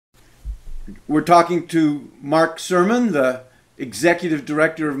We're talking to Mark Sermon, the executive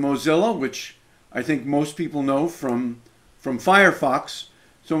director of Mozilla, which I think most people know from Firefox.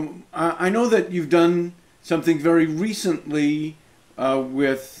 So I know that you've done something very recently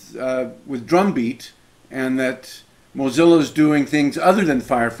with Drumbeat, and that Mozilla is doing things other than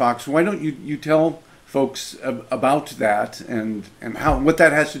Firefox. Why don't you tell folks about that and how what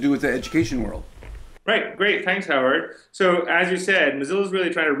that has to do with the education world? Right, great. Thanks, Howard. So, as you said, Mozilla is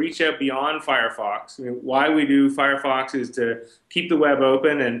really trying to reach out beyond Firefox. Why we do Firefox is to keep the web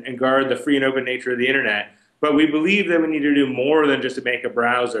open and guard the free and open nature of the internet. But we believe that we need to do more than just to make a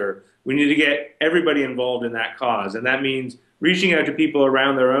browser. We need to get everybody involved in that cause. And that means reaching out to people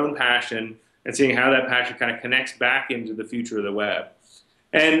around their own passion and seeing how that passion kind of connects back into the future of the web.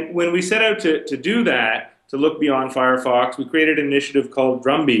 And when we set out to do that, to look beyond Firefox, we created an initiative called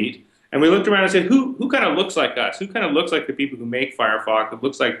Drumbeat. And we looked around and said, who kind of looks like us? Who kind of looks like the people who make Firefox? Who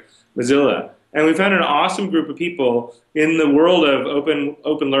looks like Mozilla? And we found an awesome group of people in the world of open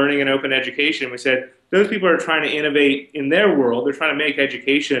learning and open education. We said, those people are trying to innovate in their world. They're trying to make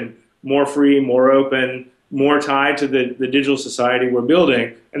education more free, more open, more tied to the digital society we're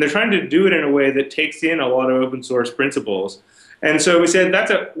building. And they're trying to do it in a way that takes in a lot of open source principles. And so we said,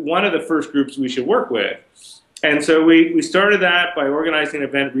 that's one of the first groups we should work with. And so we started that by organizing an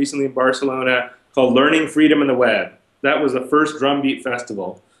event recently in Barcelona called Learning Freedom in the Web. That was the first Drumbeat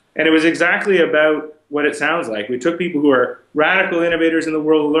festival. And it was exactly about what it sounds like. We took people who are radical innovators in the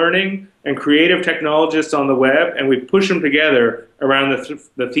world of learning and creative technologists on the web, and we pushed them together around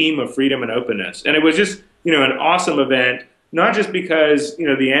the theme of freedom and openness. And it was just, an awesome event, not just because,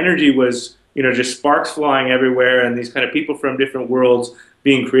 the energy was, just sparks flying everywhere and these kind of people from different worlds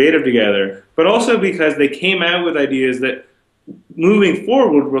being creative together, but also because they came out with ideas that moving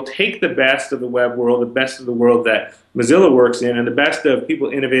forward will take the best of the web world, the best of the world that Mozilla works in, and the best of people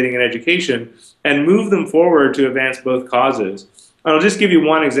innovating in education, and move them forward to advance both causes. I'll just give you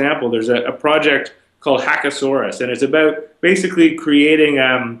one example. There's a project called Hackosaurus, and it's about basically creating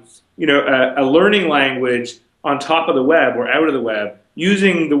a learning language on top of the web or out of the web,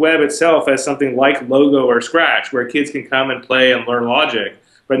 using the web itself as something like Logo or Scratch, where kids can come and play and learn logic,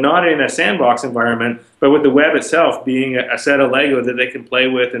 but not in a sandbox environment, but with the web itself being a set of Lego that they can play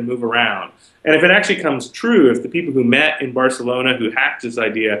with and move around. And if it actually comes true, if the people who met in Barcelona who hacked this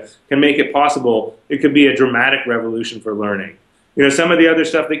idea can make it possible, it could be a dramatic revolution for learning. Some of the other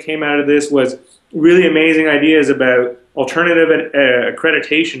stuff that came out of this was really amazing ideas about alternative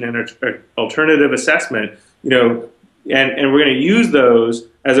accreditation and alternative assessment, and we're going to use those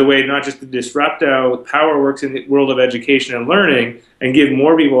as a way not just to disrupt how power works in the world of education and learning and give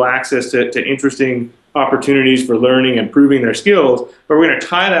more people access to interesting opportunities for learning and proving their skills, but we're going to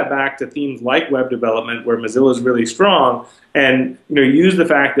tie that back to themes like web development, where Mozilla is really strong, and use the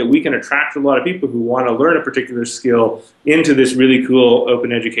fact that we can attract a lot of people who want to learn a particular skill into this really cool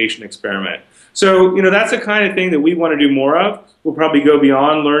open education experiment. So that's the kind of thing that we want to do more of. We'll probably go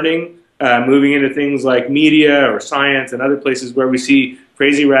beyond learning, moving into things like media or science and other places where we see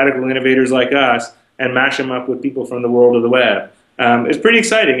crazy radical innovators like us and mash them up with people from the world of the web. It's pretty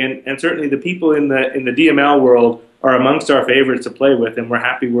exciting, and certainly the people in the DML world are amongst our favorites to play with, and we're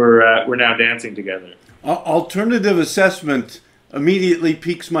happy we're now dancing together. Alternative assessment immediately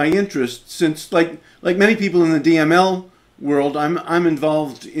piques my interest, since like many people in the DML world, I'm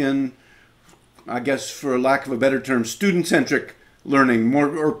involved in, I guess for lack of a better term, student-centric learning,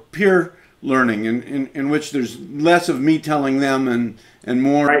 more or peer learning, in which there's less of me telling them and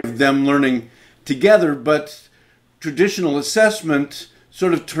more Right. of them learning together. But traditional assessment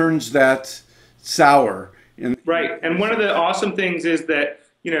sort of turns that sour. Right. And one of the awesome things is that,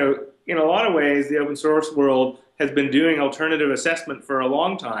 in a lot of ways, the open source world has been doing alternative assessment for a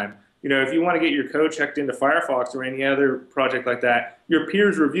long time. If you want to get your code checked into Firefox or any other project like that, your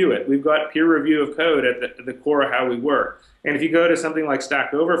peers review it. We've got peer review of code at the core of how we work. And if you go to something like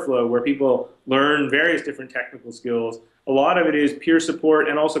Stack Overflow, where people learn various different technical skills, a lot of it is peer support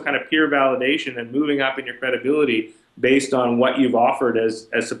and also kind of peer validation and moving up in your credibility based on what you've offered as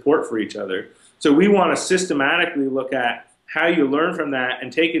support for each other. So we want to systematically look at how you learn from that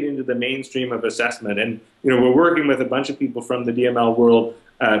and take it into the mainstream of assessment. And we're working with a bunch of people from the DML world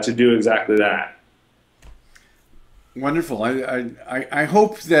to do exactly that. Wonderful. I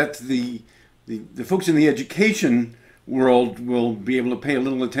hope that the folks in the education world will be able to pay a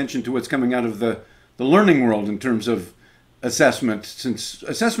little attention to what's coming out of the learning world in terms of assessment, since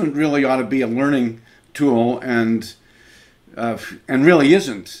assessment really ought to be a learning tool, and really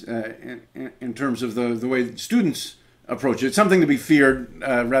isn't in terms of the way students approach it. It's something to be feared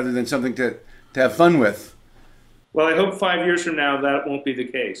rather than something to have fun with. Well, I hope 5 years from now that won't be the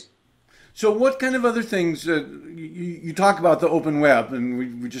case. So what kind of other things, you talk about the open web,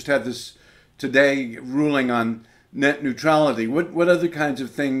 and we just had this today ruling on net neutrality. What other kinds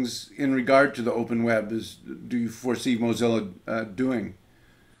of things in regard to the open web do you foresee Mozilla doing?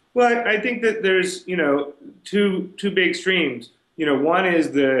 Well, I think that there's, two big streams. One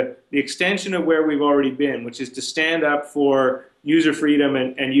is the extension of where we've already been, which is to stand up for user freedom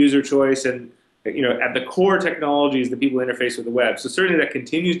and user choice, and at the core technologies that people interface with the web. So certainly that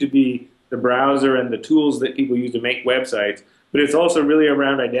continues to be the browser and the tools that people use to make websites, but it's also really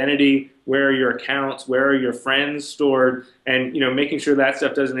around identity. Where are your accounts? Where are your friends stored? And making sure that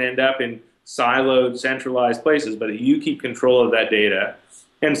stuff doesn't end up in siloed, centralized places, but that you keep control of that data.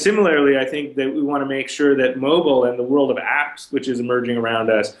 And similarly, I think that we want to make sure that mobile and the world of apps, which is emerging around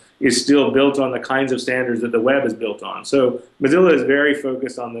us, is still built on the kinds of standards that the web is built on. So Mozilla is very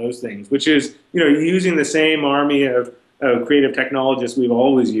focused on those things, which is using the same army of creative technologists we've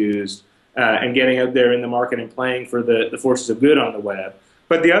always used, and getting out there in the market and playing for the forces of good on the web.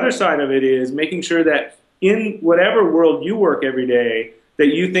 But the other side of it is making sure that in whatever world you work every day, that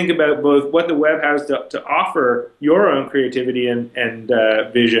you think about both what the web has to offer your own creativity and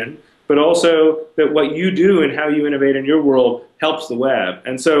vision, but also that what you do and how you innovate in your world helps the web.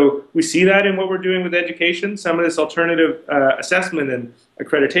 And so we see that in what we're doing with education. Some of this alternative assessment and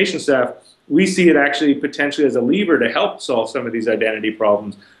accreditation stuff, we see it actually potentially as a lever to help solve some of these identity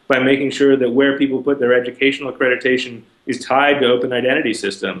problems by making sure that where people put their educational accreditation is tied to open identity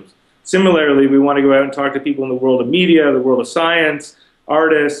systems. Similarly, we want to go out and talk to people in the world of media, the world of science,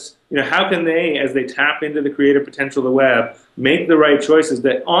 artists. How can they, as they tap into the creative potential of the web, make the right choices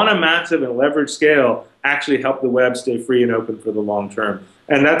that on a massive and leveraged scale actually help the web stay free and open for the long term.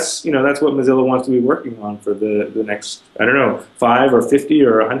 And that's what Mozilla wants to be working on for the next, 5 or 50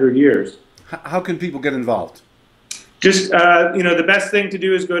 or 100 years. How can people get involved? Just, the best thing to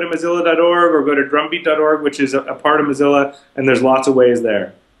do is go to mozilla.org or go to drumbeat.org, which is a part of Mozilla, and there's lots of ways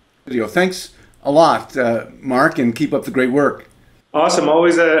there. Thanks a lot, Mark, and keep up the great work. Awesome.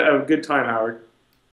 Always a good time, Howard.